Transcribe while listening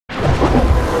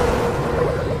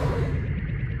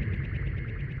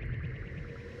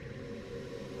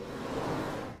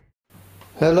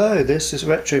Hello, this is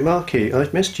Retro Marky.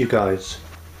 I've missed you guys.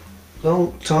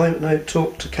 Long time no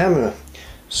talk to camera.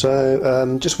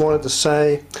 So just wanted to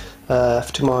say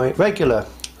to my regular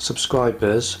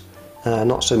subscribers,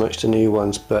 not so much the new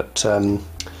ones, but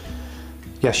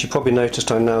yes, you probably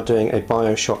noticed I'm now doing a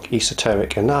Bioshock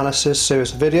esoteric analysis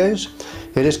series of videos.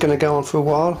 It is going to go on for a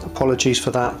while, apologies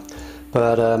for that,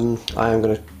 but I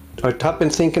have been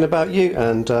thinking about you,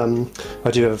 and I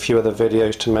do have a few other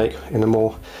videos to make in a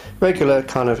more regular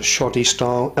kind of shoddy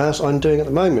style as I'm doing at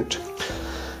the moment.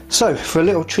 So for a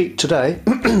little treat today,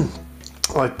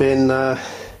 I've been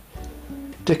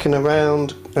dicking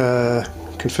around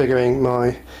configuring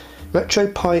my Retro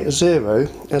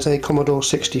PiZero as a Commodore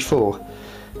 64.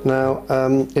 Now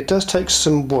it does take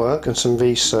some work and some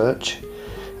research,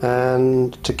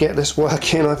 and to get this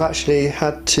working I've actually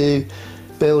had to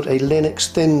build a Linux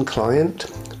thin client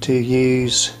to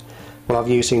use. Well,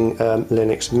 I'm using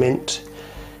Linux Mint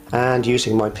and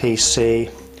using my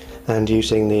PC and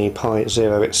using the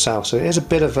PiZero itself, so it is a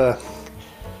bit of a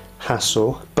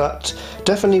hassle, but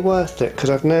definitely worth it because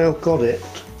I've now got it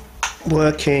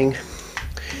working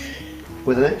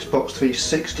with an Xbox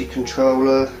 360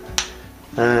 controller,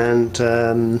 and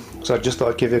so I just thought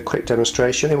I'd give you a quick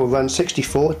demonstration. It will run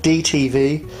 64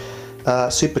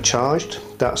 DTV supercharged.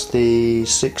 That's the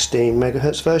 16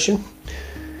 megahertz version.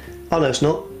 Oh no, it's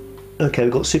not. Okay,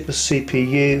 we've got Super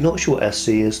CPU, not sure what SC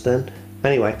is then.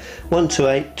 Anyway,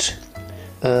 128,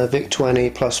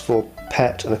 VIC-20 plus 4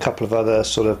 PET and a couple of other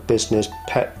sort of business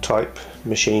PET type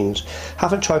machines.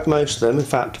 Haven't tried most of them, in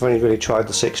fact I've only really tried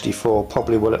the 64,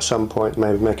 probably will at some point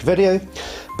maybe make a video,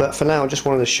 but for now I just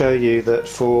wanted to show you that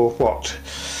for what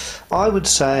I would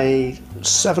say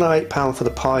 £7 or £8 for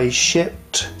the Pi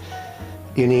shipped,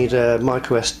 you need a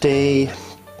micro SD,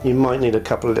 you might need a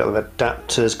couple of little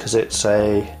adapters because it's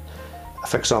a,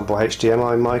 for example,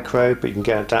 HDMI micro, but you can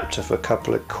get an adapter for a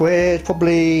couple of quid,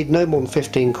 probably no more than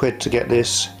 15 quid to get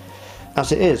this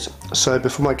as it is. So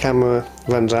before my camera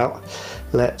runs out,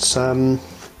 let's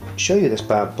show you this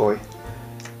bad boy.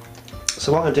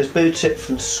 So what I'm going to do is boot it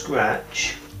from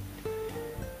scratch.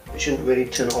 I shouldn't really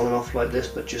turn it on and off like this,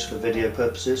 but just for video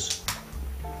purposes.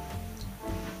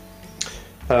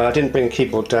 I didn't bring a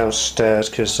keyboard downstairs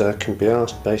because I couldn't be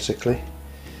asked basically.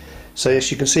 So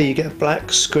as you can see, you get a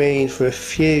black screen for a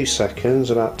few seconds,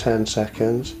 about 10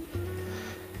 seconds.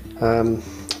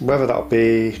 Whether that'll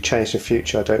be changed in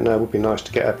future, I don't know. It would be nice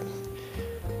to get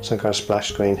some kind of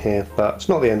splash screen here, but it's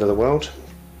not the end of the world.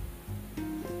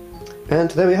 And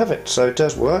there we have it. So it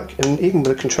does work, and even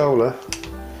with a controller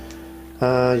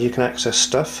you can access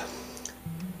stuff.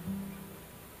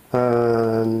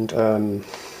 And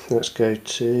let's go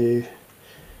to,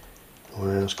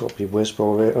 well, it's got to be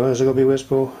Whizball. Oh, has it got to be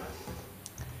Whizball?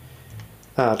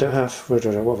 I don't have, what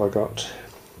have I got?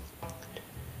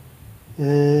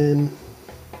 Yeah,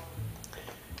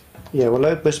 we'll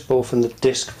load Whizball from the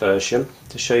disk version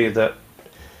to show you that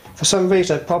for some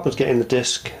reason I have problems getting the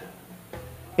disk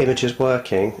images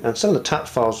working, and some of the tap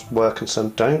files work and some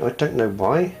don't. I don't know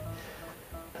why.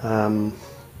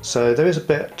 So there is a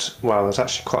bit, well, there's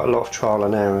actually quite a lot of trial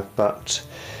and error, but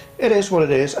it is what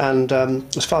it is, and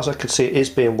as far as I can see it is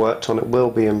being worked on. It will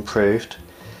be improved,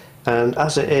 and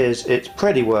as it is, it's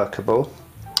pretty workable.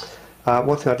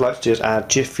 One thing I'd like to do is add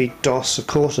Jiffy DOS, of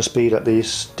course, to speed up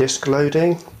these disk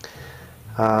loading.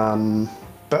 But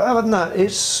other than that,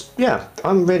 it's, yeah,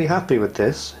 I'm really happy with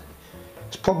this.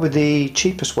 It's probably the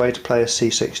cheapest way to play a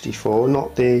C64,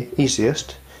 not the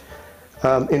easiest.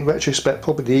 In retrospect,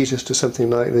 probably the easiest is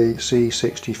something like the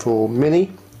C64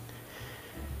 Mini,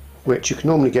 which you can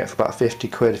normally get for about 50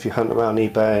 quid if you hunt around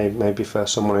eBay, maybe for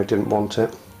someone who didn't want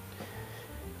it.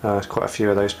 There's quite a few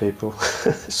of those people.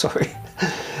 Sorry.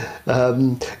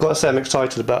 Got to say I'm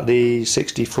excited about the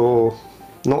 64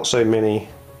 not so mini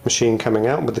machine coming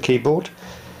out with the keyboard.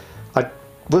 I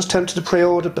was tempted to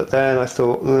pre-order, but then I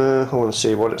thought I want to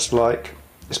see what it's like.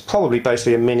 It's probably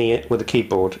basically a mini with a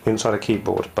keyboard inside a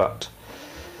keyboard, but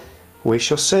we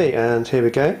shall see. And here we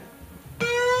go.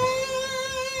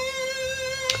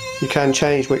 You can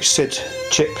change which SID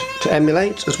chip to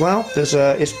emulate as well. There's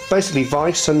it's basically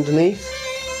Vice underneath.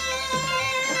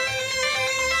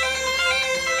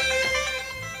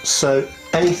 So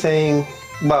anything,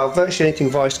 well, virtually anything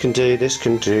Vice can do, this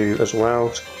can do as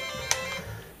well.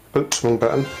 Oops, wrong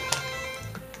button.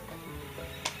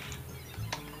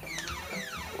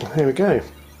 Here we go.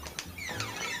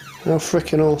 How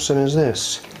freaking awesome is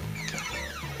this?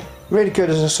 Really good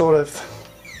as a sort of,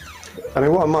 I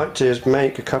mean, what I might do is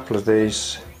make a couple of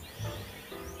these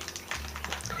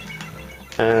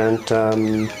and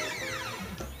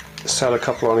sell a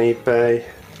couple on eBay.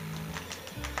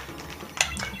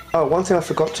 Oh, one thing I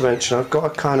forgot to mention, I've got a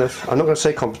kind of, I'm not going to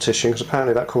say competition because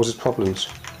apparently that causes problems.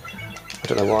 I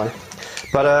don't know why.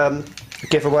 But a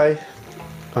giveaway.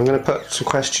 I'm going to put some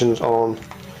questions on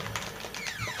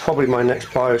probably my next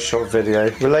Bioshock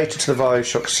video related to the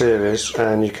Bioshock series,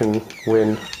 and you can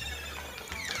win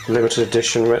limited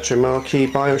edition retro marquee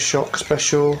Bioshock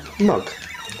special mug.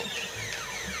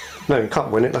 No, you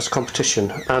can't win it, that's a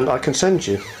competition, and I can send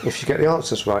you if you get the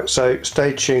answers right, so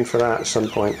stay tuned for that at some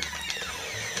point.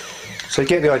 So you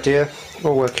get the idea,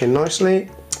 all working nicely.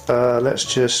 Let's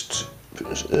just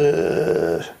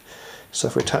so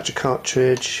if we attach a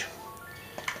cartridge,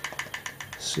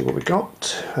 see what we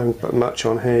got. Haven't put much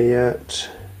on here yet.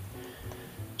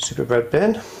 Super bread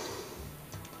bin.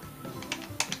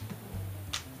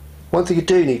 One thing you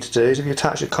do need to do is if you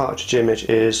attach a cartridge image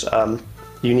is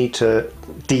you need to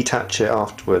detach it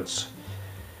afterwards.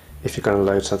 If you're going to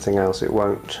load something else, it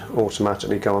won't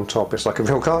automatically go on top. It's like a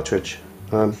real cartridge.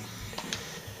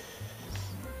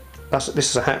 This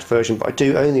is a hacked version, but I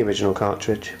do own the original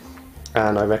cartridge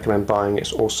and I recommend buying it.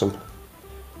 It's awesome.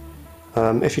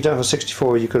 If you don't have a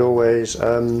 64, you could always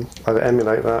either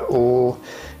emulate that, or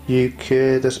you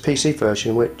could, there's a PC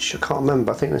version which I can't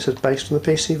remember, I think this is based on the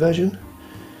PC version,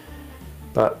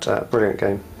 but brilliant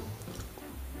game.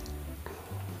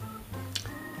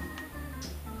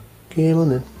 Come on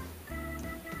then.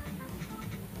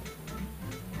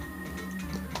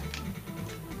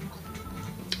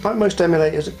 Like most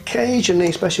emulators, occasionally,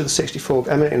 especially with the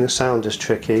 64, emulating the sound is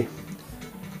tricky.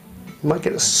 You might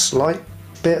get a slight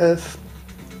bit of,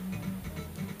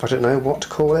 I don't know what to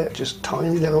call it, just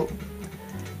tiny little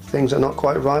things that are not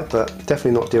quite right, but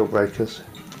definitely not deal breakers.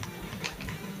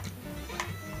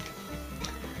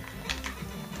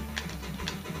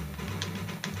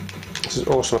 This is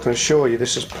awesome. I can assure you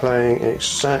this is playing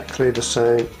exactly the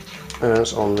same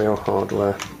as on real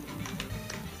hardware.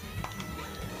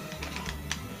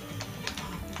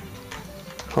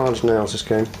 Hard as nails, this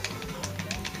game.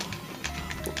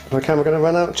 My camera going to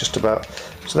run out? Just about.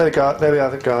 So there we go. There we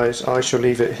have it, guys. I shall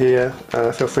leave it here.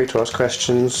 Feel free to ask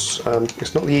questions.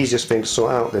 It's not the easiest thing to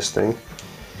sort out, this thing.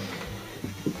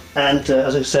 And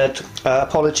as I said,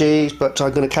 apologies, but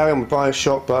I'm going to carry on with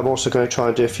Bioshock, but I'm also going to try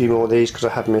and do a few more of these because I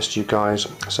have missed you guys.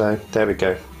 So there we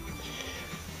go.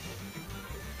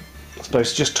 I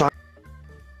suppose just try